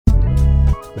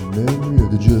The memory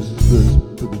of the justice,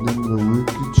 but the name of the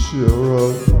wicked shall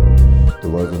rot. The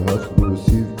wise in heart will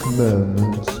receive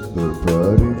commandments, but a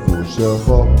prating fool shall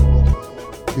fall.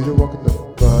 He that walketh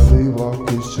uprightly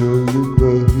walketh surely,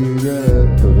 but he that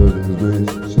perverteth his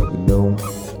ways shall be known.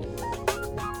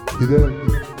 He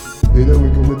that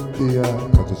winketh with the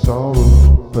eye causeth sorrow,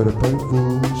 but a prating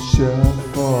fool shall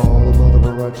fall. The mouth of a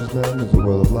righteous man is the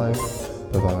well of life,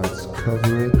 provides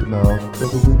covereth the mouth of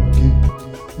the wicked.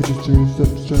 It just turns up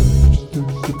strife, it just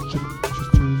turns up strife, it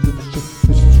just turns up strife,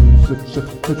 it just turns up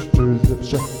strife, it just turns up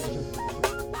strife.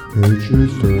 Hatred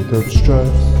stirreth up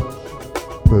strifes,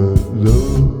 but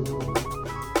love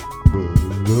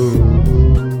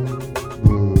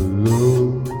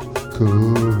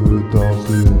covereth all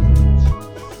sins.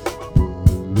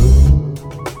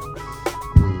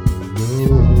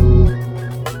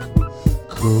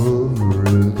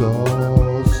 Covereth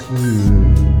all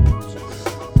sins.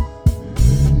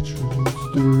 Hatred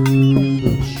stirreth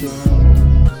up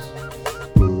strifes,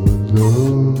 but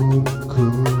love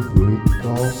covereth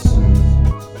all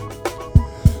sins.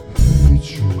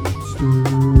 Hatred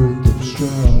stirreth up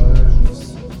strifes,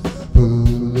 but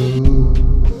love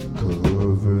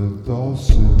covereth all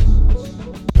sins.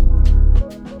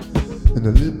 In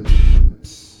the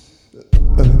lips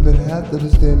of him that hath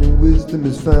understanding, wisdom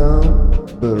is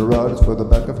found, but a rod is for the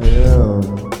back of him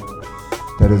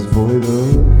that is void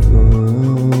of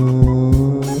fun.